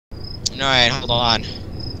Alright, hold on.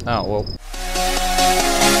 Oh, well.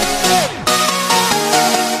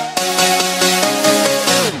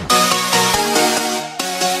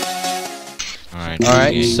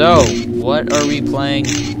 Alright, so, what are we playing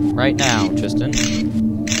right now, Tristan?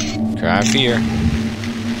 CryOfFear.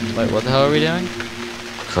 Wait, what the hell are we doing?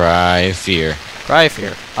 CryOfFear.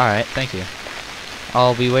 CryOfFear. Alright, thank you.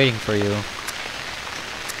 I'll be waiting for you.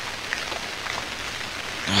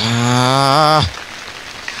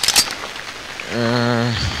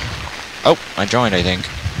 Oh, I joined, I think.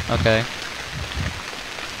 Okay.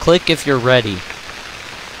 Click if you're ready.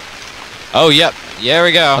 Oh, yep. Yeah, there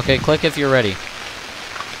we go. Okay, click if you're ready.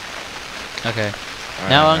 Okay. Right,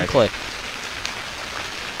 now I'm ready. unclick.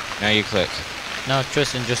 Now you click. No,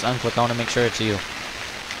 Tristan, just unclick. I want to make sure it's you.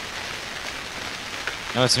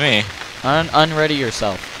 No, it's me. Unready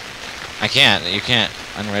yourself. I can't. You can't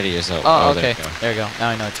unready yourself. Oh, there okay. you go. There you go. Now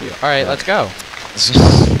I know it's you. Alright, let's go.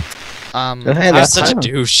 I'm that's such a fine.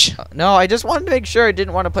 douche. No, I just wanted to make sure I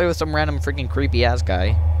didn't want to play with some random freaking creepy ass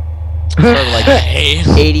guy. Sort of like Hey.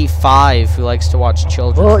 85 who likes to watch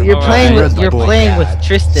children. Well, you're Alright. playing Read with the book.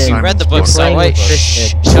 Tristan. Simon. Read the book, You're so playing wait. with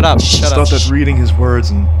Shh. Tristan. Shut up. Just Shut up. thought that reading his words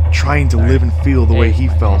and trying to live and feel the way he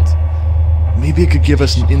felt, maybe it could give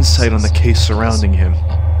us an insight on the case surrounding him.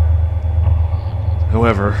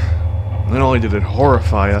 However, not only did it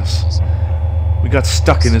horrify us, we got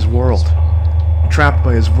stuck in his world, trapped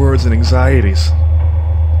by his words and anxieties.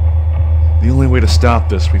 The only way to stop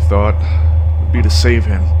this, we thought, would be to save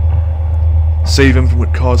him. Save him from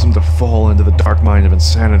what caused him to fall into the dark mind of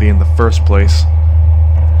insanity in the first place.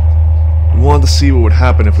 We wanted to see what would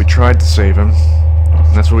happen if we tried to save him,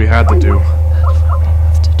 and that's what we had to do.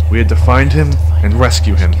 We had to find him and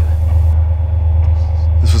rescue him.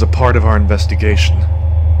 This was a part of our investigation,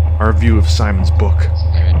 our view of Simon's book.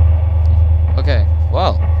 Okay,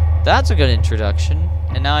 well, that's a good introduction.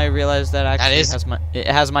 And now I realize that actually it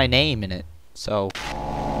has my name in it. So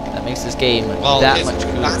that makes this game that much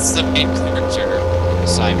cooler. That's the main character.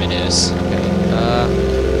 Simon is. Okay.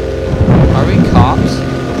 Are we cops?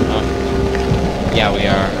 Yeah, we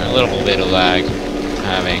are. A little bit of lag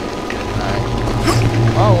having. Alright.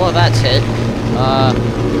 Oh, well, that's hit.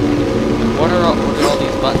 What are all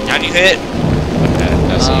these buttons? How do you hit?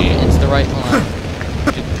 That's It's the right one.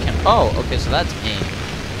 Oh, okay, so that's aim.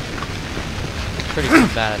 Pretty good,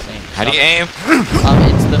 badass aim. How do you aim?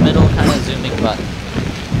 It's the middle kind of zooming button.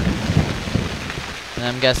 And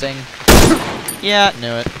I'm guessing. Yeah,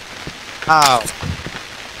 knew it. Oh.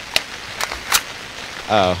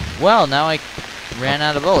 Oh. Well, now I ran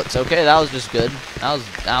out of bullets. Okay, that was just good.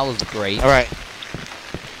 That was great. All right.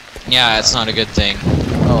 Yeah, it's not a good thing.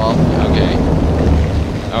 Oh well. Okay.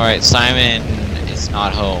 All right, Simon is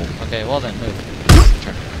not home. Okay, well then move.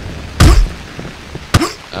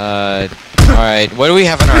 Alright, what do we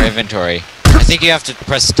have in our inventory? I think you have to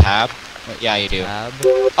press tab. Yeah, you do. Tab.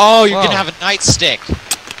 Oh, you Whoa. can have a nightstick.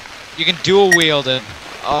 You can dual wield it.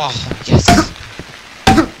 Oh, yes.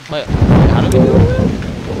 Wait, how do we do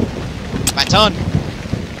it? My tongue.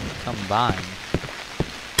 Combine.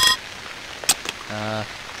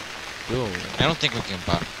 Dual. I don't think we can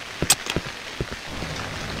buy.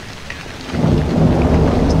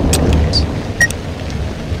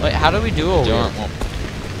 Wait, how do we dual wield?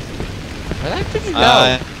 Where the heck did you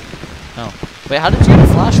go? Oh. Wait, how did you get a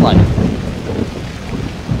flashlight?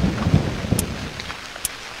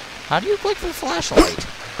 How do you click the flashlight?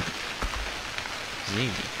 Z.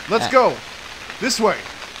 Let's go! This way!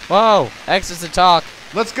 Whoa! X is to talk.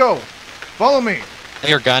 Let's go! Follow me! Take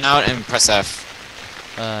your gun out and press F.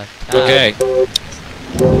 Tab. Okay.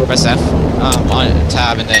 Press F. On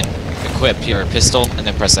tab and then equip your pistol and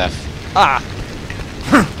then press F. Ah!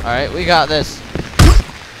 Alright, we got this.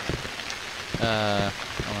 Hold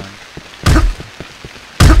on.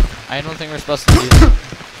 I don't think we're supposed to do this.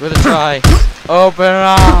 With a try. Open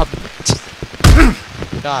up!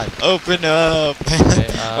 God. Open up! Okay,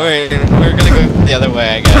 Wait, we're gonna go the other way,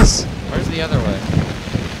 I guess. Where's the other way?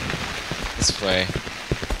 This way.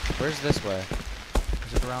 Where's this way?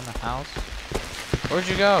 Is it around the house? Where'd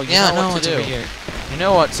you go? You Yeah, know no, what it's to do. over here. You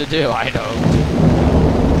know what to do, I don't.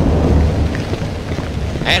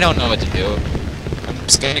 I don't know what to do. I'm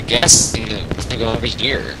just gonna guess to go over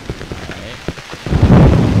here. Alright.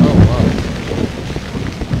 Oh,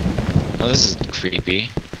 whoa. Oh, this is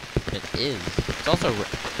creepy. It is. It's also...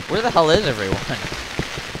 Where the hell is everyone?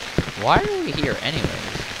 Why are we here anyways?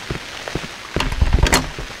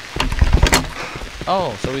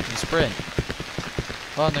 Oh, so we can sprint.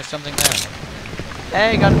 Oh, and there's something there.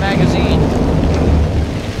 Hey, got a magazine!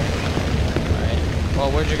 Alright.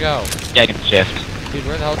 Well, where'd you go? Yeah, I can shift. Dude,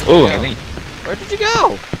 where the hell did Ooh, you go? Where did you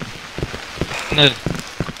go?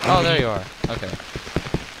 Oh, there you are. Okay.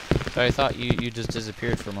 So I thought you just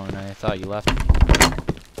disappeared for a moment, and I thought you left.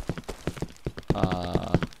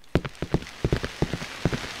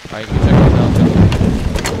 Alright, you can check it out.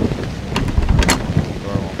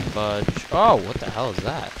 Door won't budge. Oh, what the hell is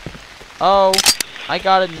that? Oh, I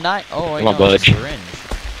got a knife. Oh, I know, it's a syringe.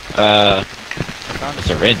 I found a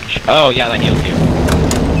syringe. Oh, yeah, that heals you.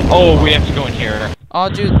 Oh, we have to go in here. Oh,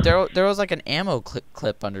 dude, there was like an ammo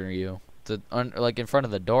clip under you. Like in front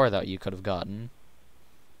of the door that you could have gotten.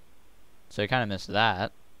 So you kind of missed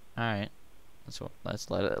that. Alright. Let's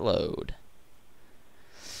let it load.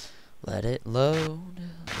 Let it load.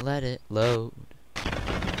 Let it load.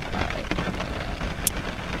 Alright.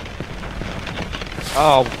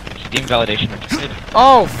 Oh, Steam validation.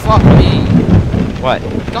 Oh, fuck me. What?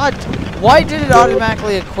 God, why did it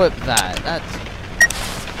automatically equip that?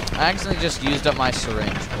 I accidentally just used up my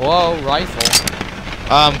syringe. Whoa, rifle.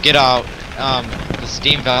 Get out. The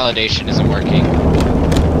Steam validation isn't working.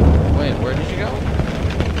 Wait, where did you go?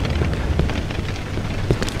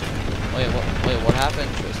 Wait, what happened,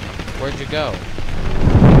 Tristan? Where'd you go?